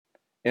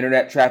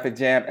Internet Traffic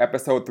Jam,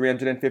 episode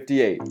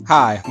 358.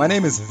 Hi, my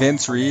name is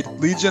Vince Reed,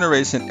 lead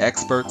generation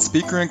expert,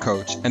 speaker, and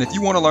coach. And if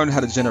you want to learn how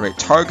to generate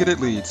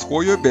targeted leads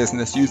for your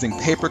business using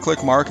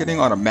pay-per-click marketing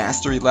on a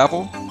mastery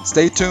level,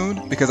 stay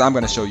tuned because I'm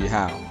going to show you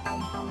how.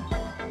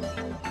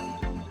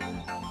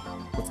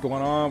 What's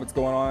going on? What's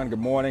going on? Good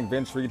morning,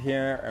 Vince Reed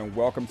here, and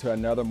welcome to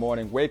another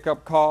morning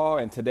wake-up call.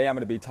 And today I'm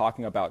going to be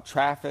talking about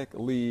traffic,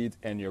 leads,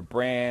 and your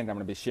brand. I'm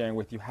going to be sharing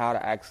with you how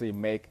to actually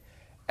make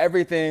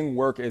everything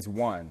work as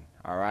one.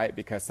 All right,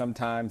 because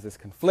sometimes it's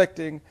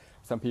conflicting.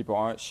 Some people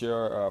aren't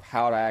sure of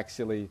how to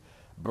actually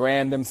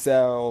brand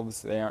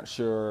themselves. They aren't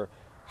sure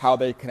how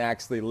they can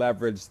actually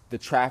leverage the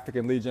traffic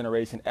and lead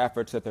generation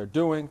efforts that they're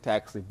doing to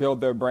actually build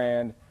their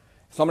brand.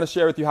 So I'm going to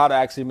share with you how to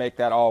actually make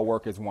that all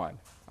work as one.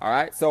 All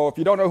right, so if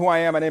you don't know who I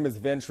am, my name is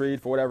Vince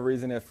Reed. For whatever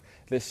reason, if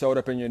this showed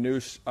up in your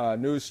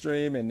news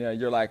stream and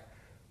you're like,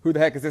 who the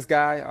heck is this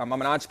guy? I'm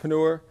an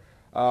entrepreneur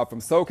from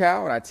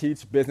SoCal, and I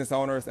teach business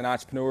owners and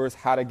entrepreneurs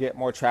how to get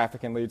more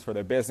traffic and leads for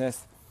their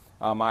business.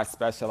 I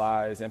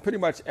specialize in pretty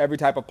much every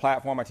type of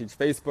platform. I teach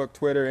Facebook,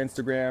 Twitter,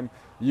 Instagram,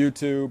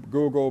 YouTube,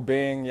 Google,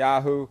 Bing,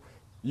 Yahoo,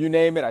 you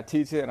name it, I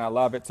teach it and I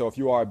love it. So if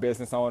you are a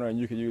business owner and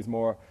you could use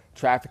more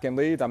traffic and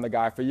leads, I'm the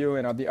guy for you.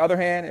 And on the other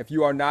hand, if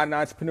you are not an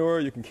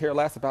entrepreneur, you can care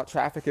less about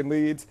traffic and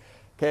leads,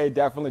 okay,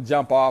 definitely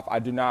jump off. I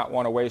do not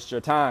want to waste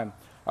your time.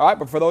 All right,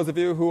 but for those of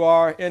you who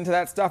are into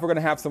that stuff, we're going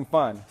to have some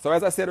fun. So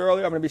as I said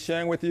earlier, I'm going to be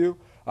sharing with you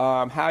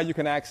how you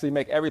can actually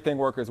make everything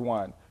work as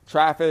one.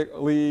 Traffic,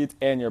 leads,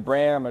 and your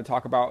brand. I'm going to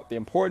talk about the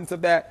importance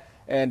of that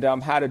and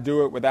how to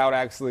do it without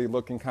actually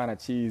looking kind of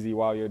cheesy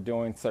while you're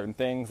doing certain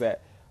things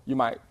that you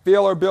might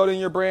feel are building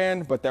your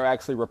brand, but they're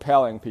actually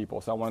repelling people.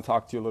 So I want to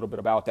talk to you a little bit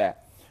about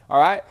that. All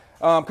right,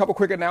 a couple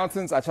quick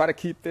announcements. I try to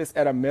keep this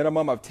at a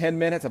minimum of 10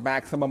 minutes, a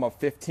maximum of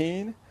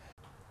 15.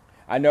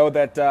 I know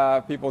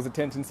that people's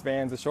attention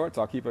spans are short,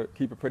 so I'll keep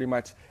it pretty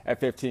much at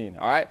 15.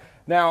 All right.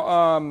 Now,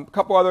 a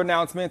couple other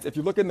announcements. If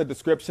you look in the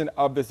description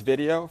of this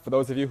video, for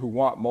those of you who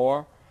want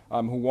more,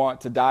 who want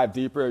to dive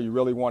deeper, or you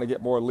really want to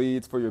get more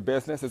leads for your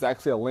business, there's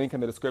actually a link in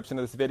the description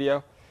of this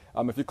video.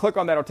 If you click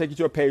on that, it'll take you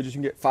to a page. You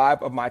can get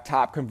 5 of my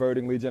top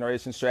converting lead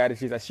generation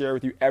strategies. I share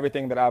with you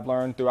everything that I've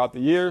learned throughout the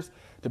years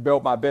to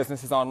build my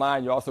businesses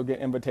online. You also get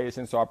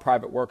invitations to our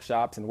private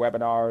workshops and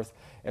webinars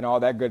and all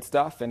that good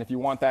stuff. And if you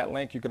want that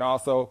link, you can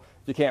also,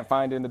 if you can't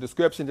find it in the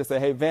description, just say,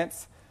 hey,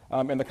 Vince,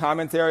 in the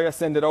comments area,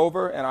 send it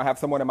over, and I'll have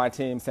someone in my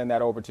team send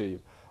that over to you.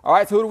 All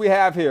right, so who do we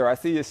have here? I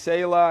see you,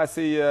 Shayla. I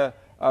see you,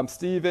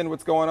 Steven.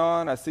 What's going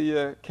on? I see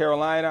you,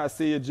 Carolina. I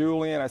see you,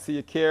 Julian. I see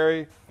you,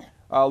 Carrie.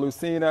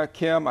 Lucina,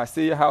 Kim, I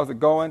see you. How's it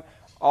going?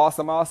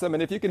 Awesome, awesome.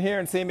 And if you can hear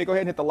and see me, go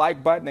ahead and hit the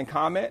like button and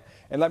comment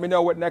and let me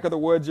know what neck of the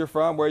woods you're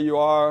from, where you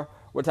are,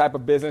 what type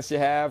of business you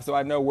have, so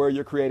I know where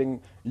you're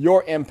creating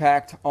your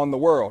impact on the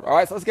world. All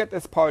right, so let's get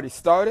this party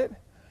started.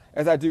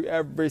 As I do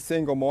every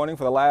single morning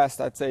for the last,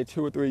 I'd say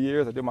 2 or 3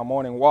 years, I do my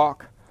morning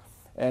walk.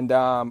 And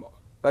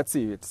let's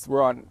see,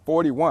 we're on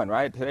 41,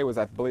 right? Today was,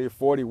 I believe,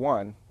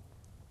 41.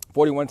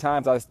 41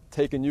 times I was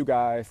taking you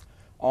guys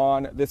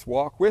on this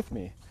walk with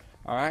me.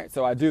 All right,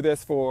 so I do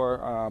this for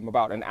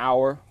about an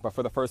hour, but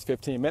for the first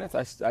 15 minutes,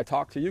 I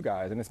talk to you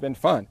guys, and it's been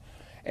fun.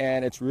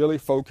 And it's really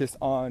focused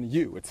on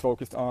you. It's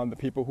focused on the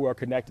people who are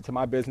connected to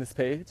my business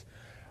page.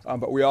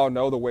 But we all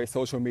know the way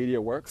social media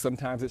works.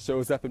 Sometimes it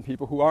shows up in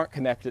people who aren't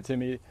connected to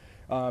me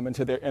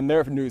in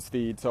their news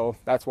feed. So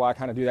that's why I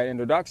kind of do that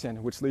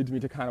introduction, which leads me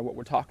to kind of what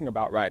we're talking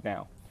about right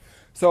now.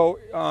 So,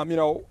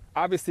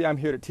 obviously I'm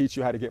here to teach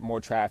you how to get more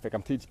traffic.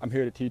 I'm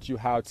here to teach you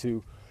how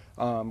to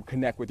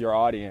connect with your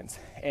audience.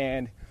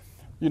 And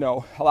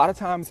a lot of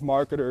times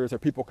marketers or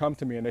people come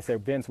to me and they say,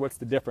 Vince, what's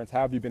the difference?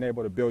 How have you been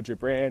able to build your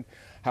brand?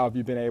 How have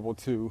you been able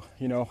to,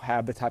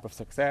 have the type of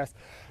success?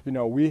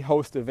 We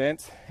host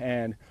events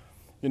and,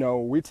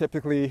 we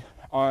typically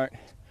aren't,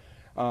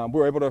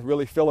 we're able to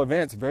really fill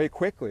events very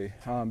quickly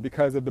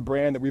because of the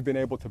brand that we've been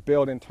able to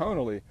build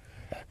internally.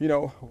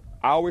 I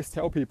always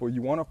tell people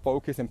you want to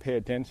focus and pay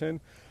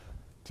attention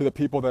to the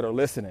people that are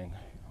listening.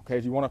 Okay,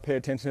 you want to pay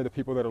attention to the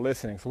people that are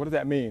listening. So what does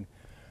that mean?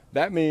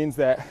 That means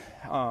that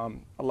a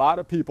lot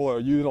of people are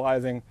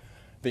utilizing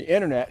the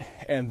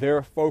internet and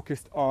they're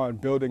focused on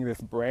building this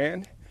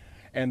brand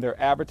and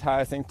they're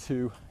advertising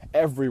to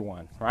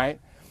everyone, right?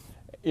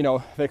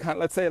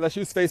 Let's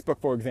use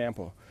Facebook, for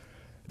example.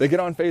 They get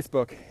on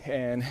Facebook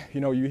and,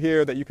 you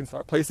hear that you can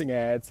start placing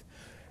ads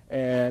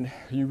and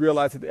you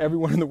realize that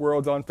everyone in the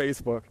world's on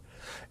Facebook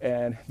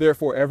and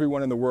therefore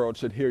everyone in the world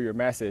should hear your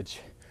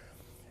message.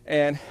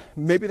 And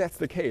maybe that's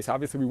the case.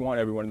 Obviously, we want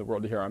everyone in the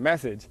world to hear our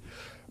message.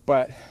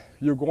 But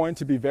you're going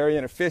to be very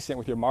inefficient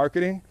with your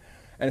marketing,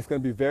 and it's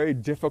going to be very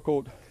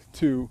difficult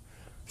to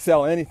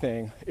sell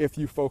anything if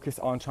you focus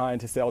on trying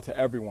to sell to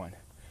everyone.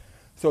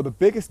 So the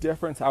biggest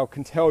difference I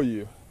can tell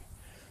you,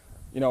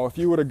 if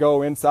you were to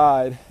go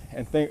inside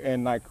and think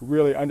and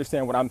really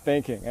understand what I'm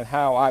thinking and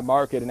how I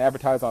market and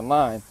advertise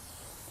online,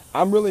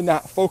 I'm really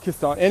not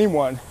focused on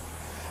anyone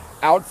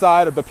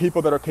outside of the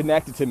people that are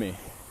connected to me.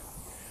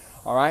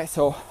 All right,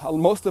 so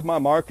most of my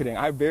marketing,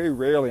 I very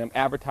rarely am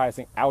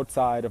advertising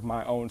outside of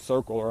my own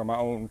circle or my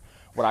own,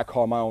 what I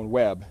call my own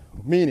web.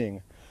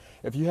 Meaning,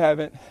 if you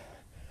haven't,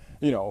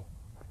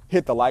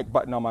 hit the like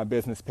button on my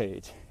business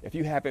page, if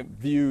you haven't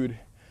viewed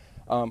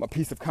a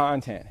piece of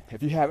content,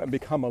 if you haven't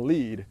become a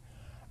lead,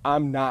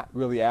 I'm not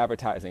really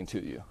advertising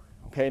to you.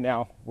 Okay,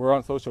 now we're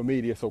on social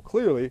media, so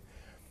clearly,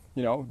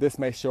 this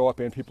may show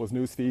up in people's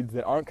news feeds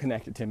that aren't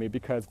connected to me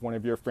because one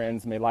of your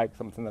friends may like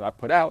something that I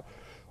put out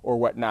or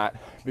whatnot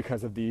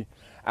because of the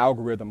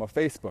algorithm of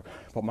Facebook.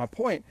 But my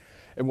point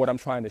and what I'm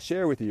trying to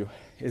share with you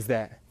is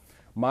that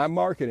my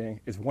marketing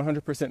is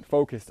 100%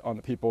 focused on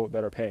the people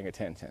that are paying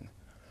attention.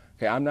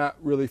 Okay, I'm not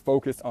really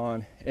focused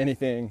on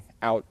anything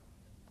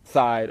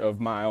outside of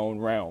my own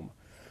realm.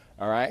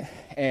 All right,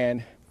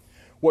 and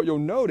what you'll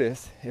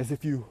notice is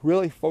if you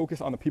really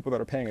focus on the people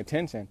that are paying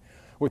attention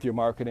with your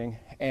marketing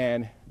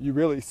and you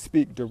really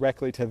speak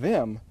directly to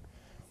them,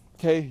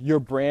 okay, your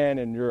brand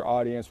and your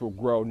audience will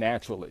grow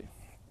naturally.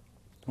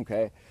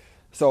 Okay,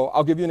 so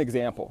I'll give you an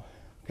example.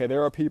 Okay,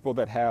 there are people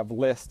that have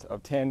lists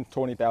of 10,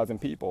 20,000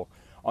 people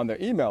on their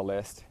email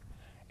list,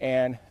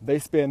 and they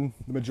spend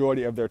the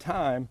majority of their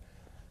time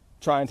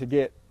trying to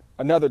get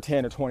another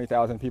 10 or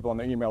 20,000 people on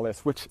their email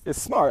list, which is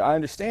smart. I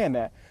understand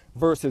that,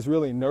 versus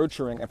really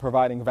nurturing and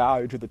providing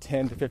value to the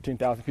 10 to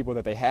 15,000 people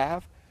that they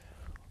have.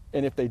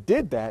 And if they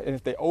did that, and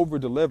if they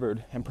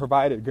over-delivered and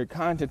provided good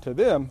content to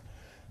them,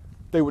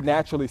 they would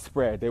naturally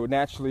spread. They would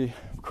naturally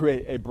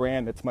create a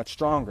brand that's much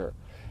stronger.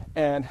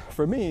 And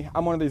for me,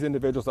 I'm one of these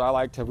individuals that I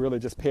like to really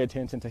just pay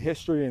attention to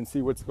history and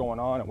see what's going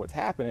on and what's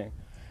happening.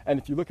 And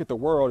if you look at the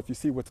world, if you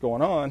see what's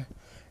going on,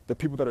 the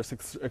people that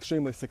are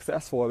extremely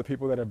successful are the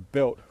people that have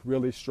built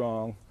really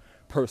strong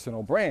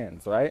personal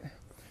brands, right?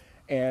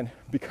 And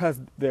because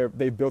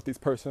they've built these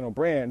personal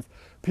brands,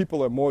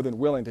 people are more than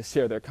willing to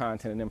share their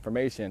content and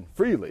information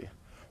freely,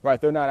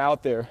 right? They're not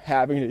out there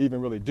having to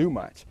even really do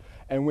much.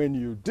 And when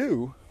you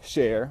do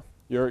share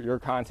your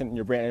content and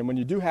your brand, and when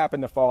you do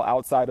happen to fall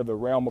outside of the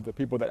realm of the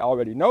people that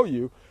already know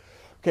you,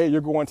 okay,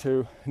 you're going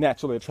to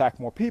naturally attract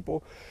more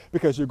people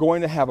because you're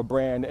going to have a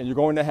brand and you're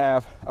going to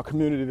have a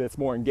community that's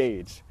more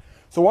engaged.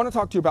 So I want to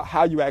talk to you about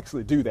how you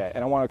actually do that.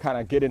 And I want to kind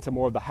of get into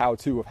more of the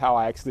how-to of how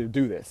I actually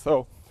do this.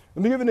 So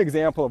let me give an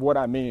example of what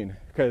I mean,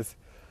 because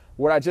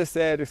what I just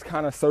said is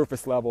kind of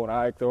surface level and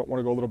I want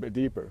to go a little bit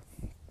deeper.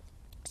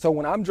 So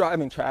when I'm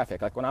driving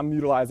traffic, like when I'm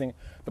utilizing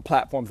the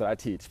platforms that I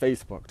teach,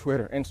 Facebook,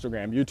 Twitter,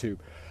 Instagram, YouTube,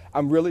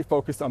 I'm really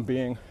focused on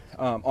being,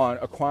 on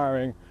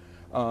acquiring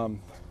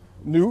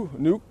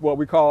new, what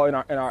we call in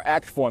our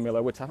ACT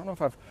formula, which I don't know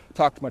if I've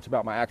talked much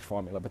about my ACT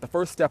formula, but the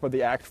first step of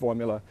the ACT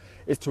formula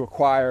is to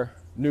acquire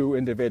new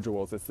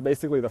individuals. It's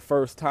basically the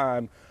first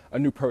time a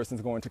new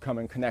person's going to come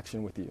in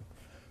connection with you.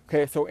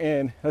 Okay, so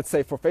let's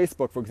say for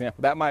Facebook, for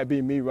example, that might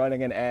be me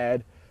running an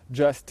ad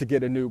just to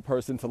get a new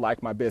person to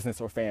like my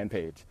business or fan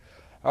page.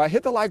 All right,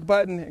 hit the like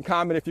button and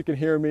comment if you can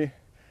hear me.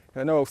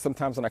 I know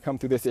sometimes when I come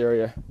through this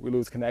area, we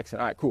lose connection.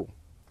 All right, cool.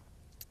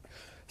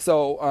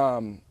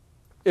 So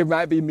it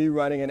might be me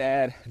running an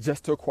ad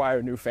just to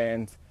acquire new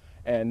fans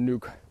and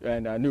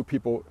new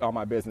people on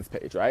my business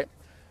page, right?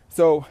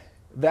 So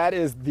that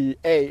is the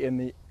A in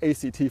the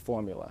ACT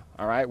formula,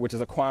 all right, which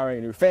is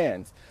acquiring new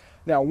fans.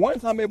 Now,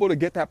 once I'm able to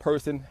get that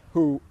person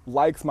who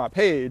likes my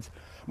page,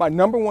 my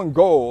number one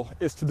goal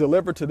is to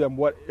deliver to them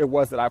what it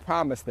was that I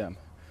promised them,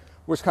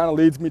 which kind of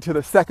leads me to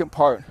the second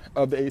part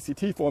of the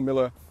ACT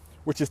formula,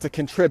 which is to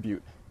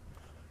contribute.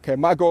 Okay,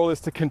 my goal is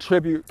to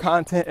contribute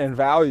content and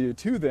value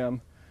to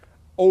them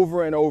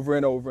over and over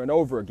and over and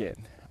over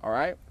again, all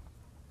right?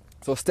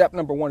 So step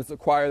number one is to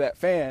acquire that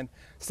fan.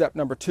 Step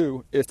number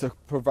two is to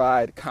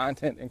provide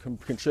content and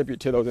contribute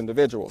to those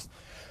individuals.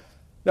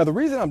 Now, the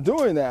reason I'm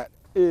doing that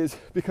is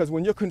because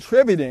when you're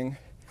contributing,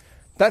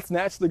 that's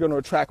naturally going to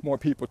attract more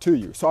people to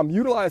you. So I'm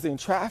utilizing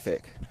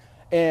traffic.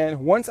 And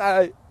once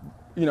I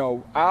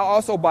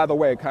also, by the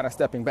way, kind of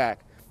stepping back,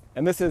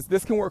 and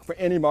this can work for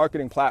any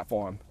marketing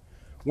platform.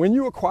 When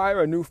you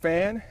acquire a new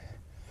fan,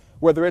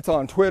 whether it's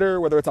on Twitter,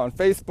 whether it's on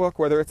Facebook,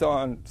 whether it's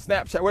on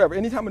Snapchat, whatever,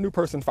 anytime a new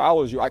person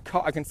follows you, I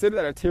consider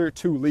that a tier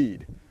 2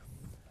 lead,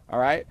 all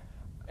right?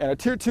 And a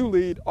tier 2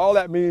 lead, all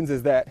that means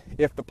is that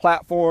if the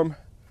platform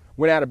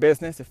went out of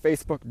business, if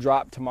Facebook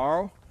dropped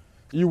tomorrow,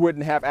 you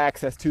wouldn't have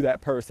access to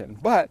that person.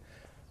 But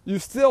you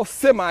still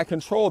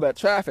semi-control that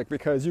traffic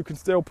because you can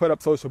still put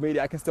up social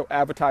media, I can still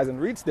advertise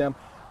and reach them,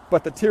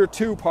 but the tier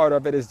 2 part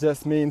of it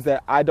just means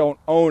that I don't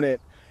own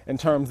it in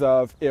terms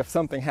of if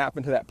something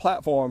happened to that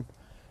platform,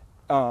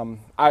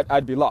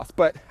 I'd be lost.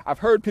 But I've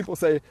heard people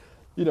say,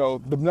 the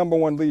number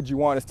one lead you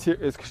want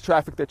is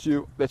traffic that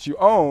you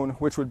own,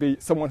 which would be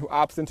someone who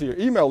opts into your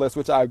email list,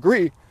 which I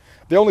agree.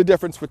 The only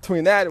difference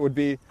between that would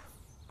be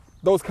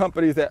those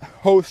companies that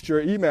host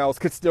your emails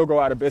could still go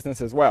out of business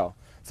as well.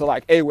 So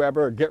like Aweber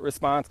or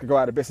GetResponse could go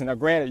out of business. Now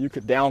granted, you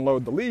could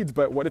download the leads,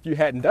 but what if you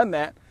hadn't done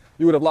that?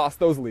 You would have lost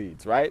those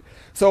leads, right?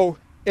 So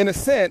in a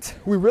sense,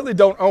 we really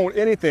don't own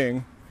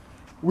anything.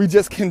 We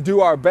just can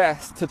do our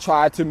best to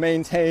try to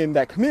maintain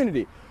that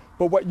community.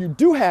 But what you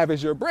do have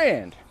is your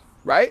brand,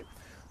 right?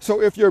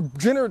 So if you're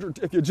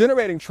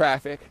generating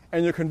traffic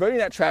and you're converting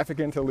that traffic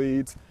into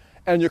leads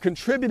and you're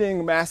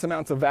contributing mass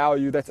amounts of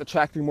value that's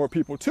attracting more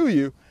people to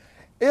you,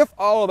 if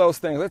all of those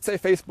things, let's say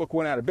Facebook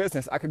went out of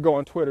business, I could go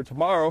on Twitter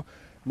tomorrow.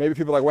 Maybe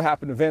people are like, what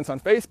happened to Vince on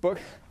Facebook?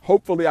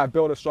 Hopefully I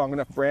build a strong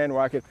enough brand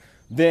where I could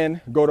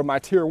then go to my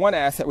tier 1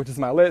 asset, which is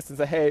my list, and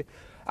say, hey,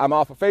 I'm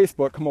off of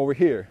Facebook, come over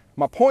here.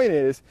 My point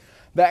is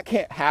that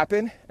can't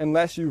happen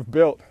unless you've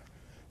built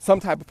some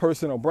type of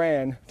personal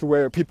brand to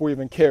where people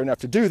even care enough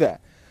to do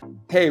that.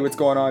 Hey, what's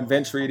going on?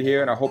 Vince Reed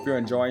here, and I hope you're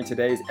enjoying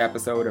today's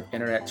episode of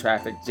Internet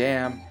Traffic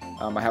Jam.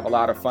 I have a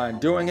lot of fun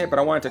doing it, but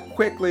I wanted to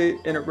quickly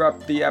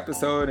interrupt the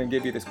episode and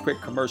give you this quick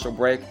commercial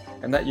break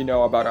and let you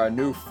know about our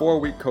new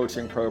 4-week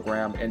coaching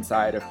program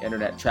inside of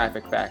Internet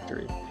Traffic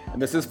Factory.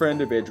 And this is for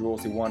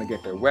individuals who want to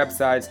get their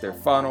websites, their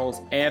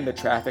funnels, and the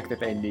traffic that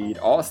they need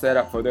all set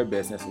up for their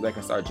business so they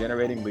can start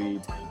generating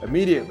leads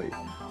immediately.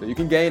 So you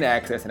can gain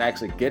access and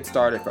actually get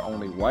started for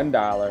only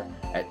 $1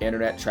 at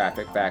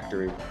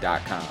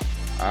internettrafficfactory.com.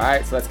 All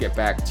right, so let's get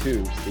back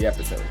to the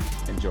episode.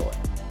 Enjoy.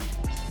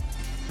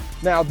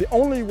 Now, the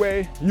only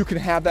way you can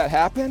have that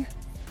happen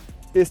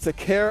is to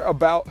care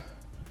about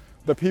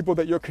the people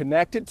that you're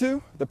connected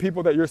to, the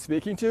people that you're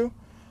speaking to,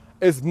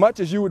 as much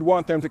as you would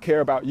want them to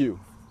care about you.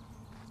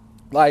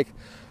 Like,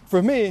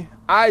 for me,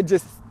 I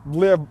just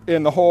live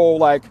in the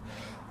whole, I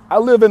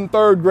live in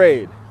 3rd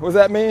grade. What does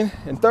that mean?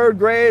 In 3rd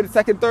grade,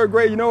 3rd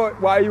grade, you know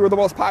why you were the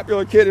most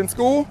popular kid in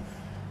school?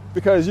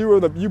 Because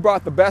you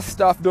brought the best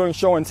stuff during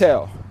show and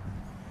tell.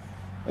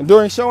 And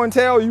during show and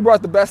tell, you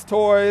brought the best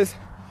toys.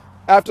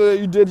 After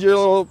you did your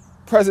little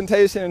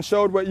presentation and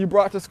showed what you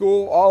brought to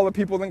school, all the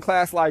people in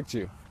class liked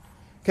you.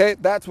 Okay,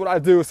 that's what I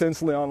do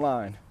essentially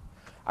online.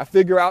 I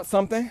figure out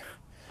something.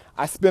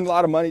 I spend a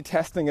lot of money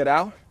testing it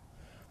out.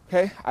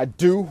 Okay, I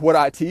do what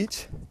I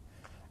teach,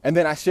 and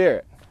then I share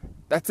it.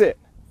 That's it.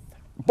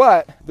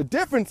 But the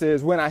difference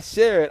is when I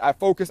share it, I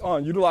focus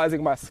on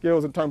utilizing my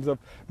skills in terms of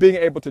being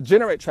able to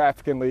generate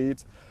traffic and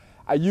leads.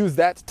 I use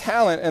that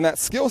talent and that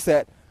skill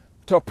set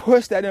to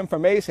push that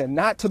information,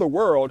 not to the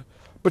world,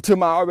 but to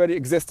my already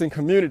existing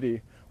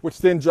community, which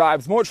then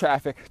drives more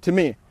traffic to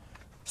me.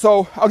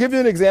 So I'll give you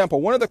an example.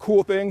 One of the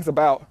cool things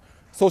about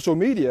social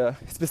media,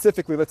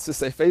 specifically, let's just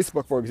say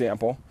Facebook, for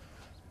example,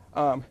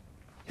 type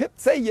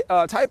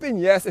in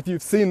yes if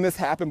you've seen this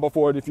happen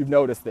before and if you've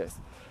noticed this.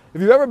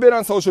 If you've ever been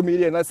on social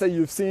media and let's say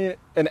you've seen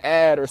an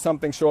ad or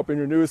something show up in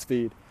your news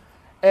feed,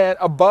 and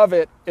above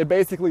it, it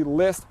basically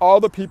lists all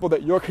the people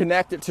that you're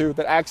connected to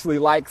that actually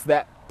likes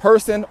that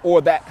person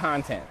or that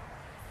content.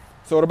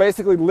 So it'll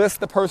basically list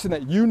the person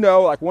that you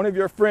know, like one of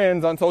your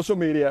friends on social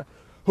media,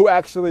 who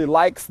actually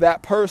likes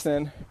that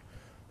person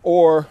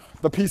or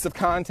the piece of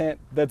content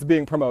that's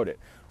being promoted.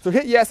 So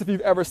hit yes if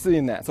you've ever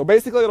seen that. So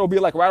basically it'll be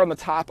like right on the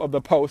top of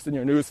the post in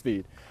your news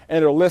feed,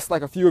 and it'll list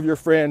like a few of your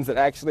friends that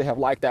actually have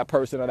liked that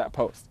person or that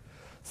post.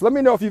 So let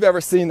me know if you've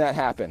ever seen that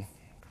happen.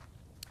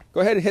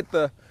 Go ahead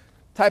and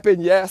type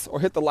in yes or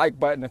hit the like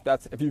button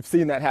if you've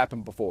seen that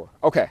happen before.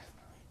 Okay,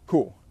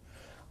 cool.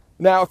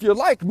 Now, if you're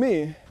like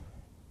me,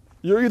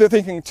 you're either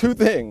thinking 2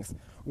 things.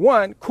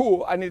 1,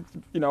 cool,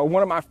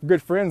 one of my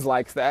good friends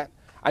likes that.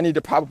 I need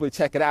to probably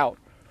check it out.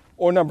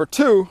 Or number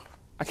 2,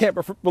 I can't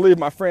believe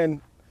my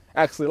friend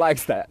actually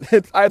likes that.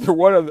 It's either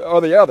one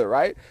or the other,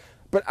 right?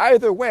 But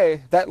either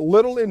way, that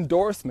little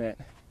endorsement,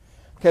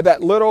 okay,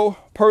 that little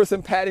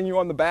person patting you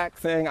on the back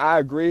saying, I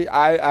agree,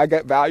 I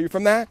get value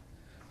from that,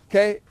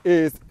 okay,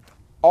 is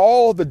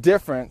all the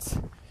difference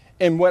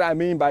in what I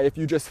mean by if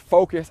you just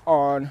focus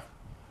on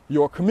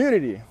your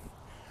community.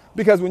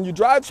 Because when you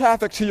drive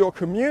traffic to your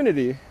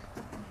community,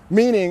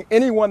 meaning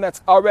anyone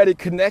that's already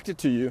connected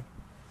to you,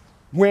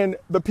 when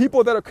the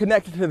people that are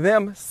connected to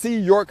them see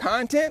your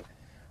content,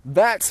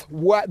 that's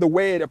the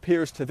way it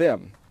appears to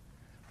them.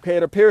 Okay,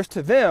 it appears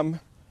to them,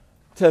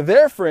 to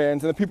their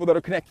friends and the people that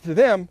are connected to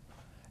them,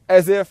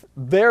 as if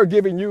they're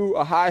giving you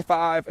a high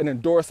five, an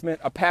endorsement,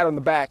 a pat on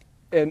the back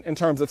in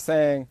terms of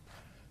saying,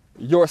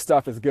 your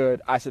stuff is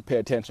good, I should pay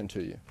attention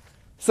to you.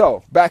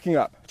 So, backing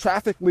up,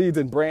 traffic, leads,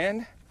 and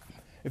brand.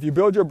 If you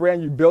build your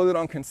brand, you build it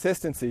on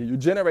consistency. You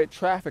generate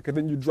traffic, and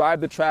then you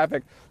drive the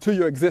traffic to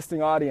your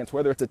existing audience,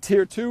 whether it's a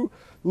tier 2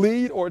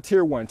 lead or a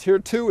tier 1. Tier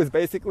 2 is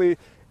basically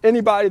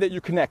anybody that you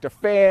connect, a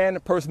fan,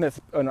 a person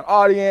that's an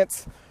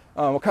audience,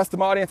 a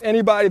custom audience,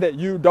 anybody that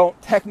you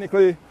don't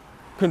technically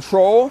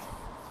control.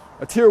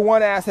 A tier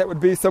 1 asset would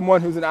be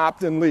someone who's an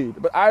opt-in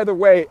lead. But either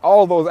way,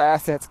 all those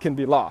assets can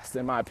be lost,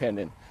 in my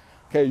opinion.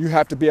 Okay, you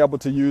have to be able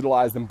to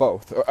utilize them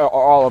both, or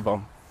all of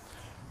them.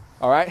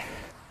 All right?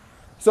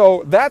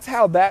 So that's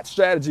how that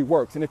strategy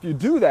works. And if you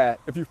do that,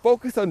 if you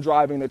focus on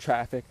driving the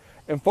traffic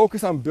and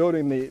focus on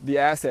building the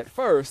asset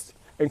first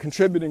and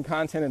contributing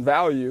content and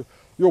value,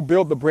 you'll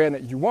build the brand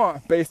that you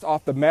want based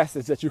off the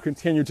message that you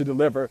continue to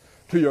deliver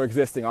to your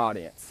existing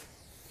audience.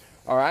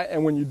 All right?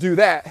 And when you do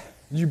that,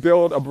 you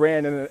build a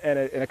brand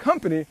and a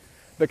company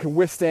that can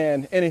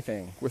withstand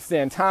anything,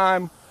 withstand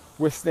time,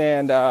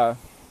 withstand ups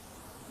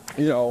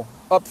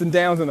and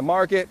downs in the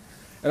market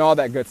and all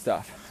that good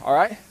stuff. All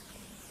right?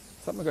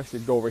 So I'm going to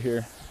go over here.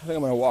 I think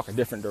I'm going to walk a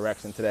different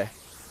direction today.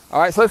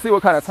 All right, so let's see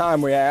what kind of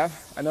time we have.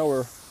 I know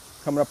we're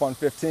coming up on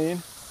 15.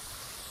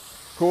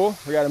 Cool,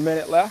 we got a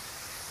minute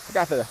left. I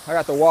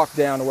got the walk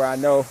down to where I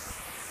know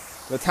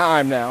the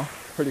time now.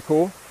 Pretty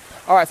cool.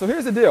 All right, so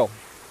here's the deal.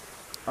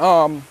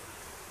 I'm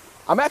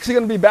actually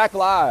going to be back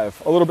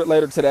live a little bit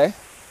later today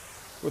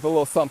with a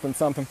little something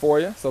for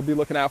you, so be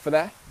looking out for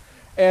that.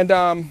 And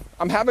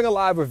I'm having a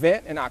live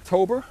event in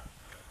October.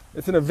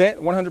 It's an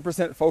event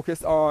 100%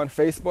 focused on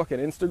Facebook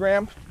and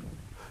Instagram.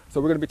 So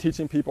we're going to be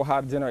teaching people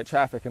how to generate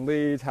traffic and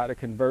leads, how to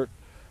convert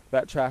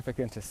that traffic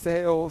into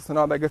sales and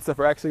all that good stuff.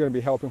 We're actually going to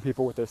be helping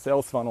people with their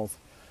sales funnels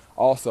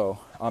also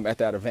at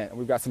that event.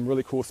 We've got some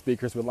really cool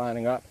speakers we're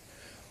lining up.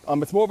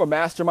 It's more of a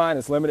mastermind.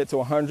 It's limited to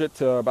 100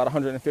 to about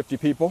 150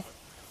 people.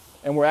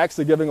 And we're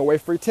actually giving away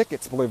free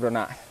tickets, believe it or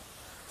not.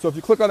 So if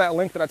you click on that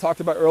link that I talked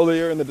about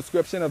earlier in the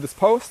description of this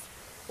post,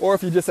 or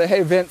if you just say,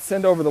 hey, Vince,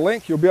 send over the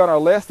link, you'll be on our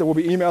list, and we'll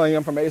be emailing you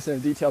information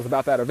and details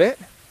about that event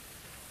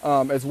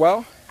as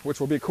well, which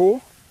will be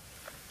cool.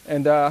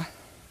 And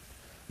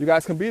you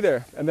guys can be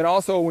there. And then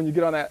also when you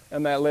get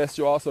on that list,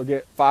 you'll also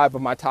get 5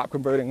 of my top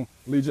converting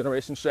lead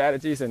generation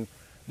strategies and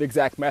the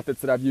exact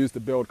methods that I've used to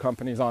build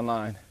companies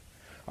online.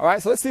 All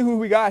right, so let's see who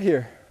we got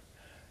here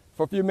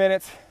for a few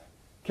minutes.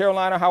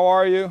 Carolina, how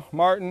are you?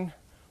 Martin,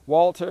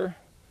 Walter,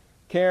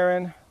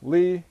 Karen,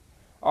 Lee,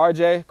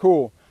 RJ,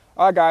 cool.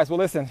 All right, guys, well,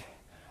 listen,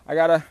 I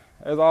gotta,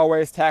 as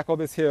always, tackle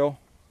this hill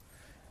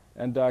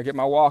and get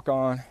my walk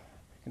on.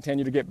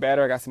 Continue to get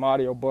better. I got some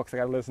audio books I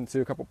got to listen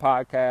to, a couple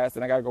podcasts,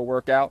 and I got to go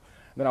work out.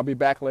 And then I'll be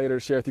back later to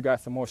share with you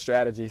guys some more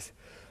strategies.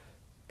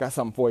 Got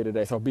something for you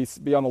today, so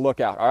be on the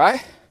lookout, all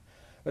right?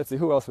 Let's see,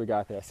 who else we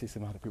got there? I see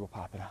some other people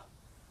popping up.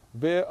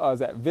 Is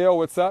that Vil,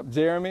 what's up?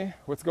 Jeremy,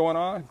 what's going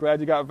on?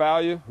 Glad you got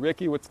value.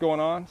 Ricky, what's going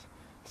on?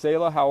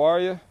 Shayla, how are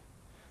you?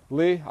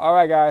 Lee, all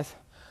right, guys.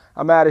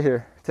 I'm out of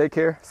here. Take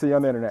care. See you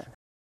on the internet.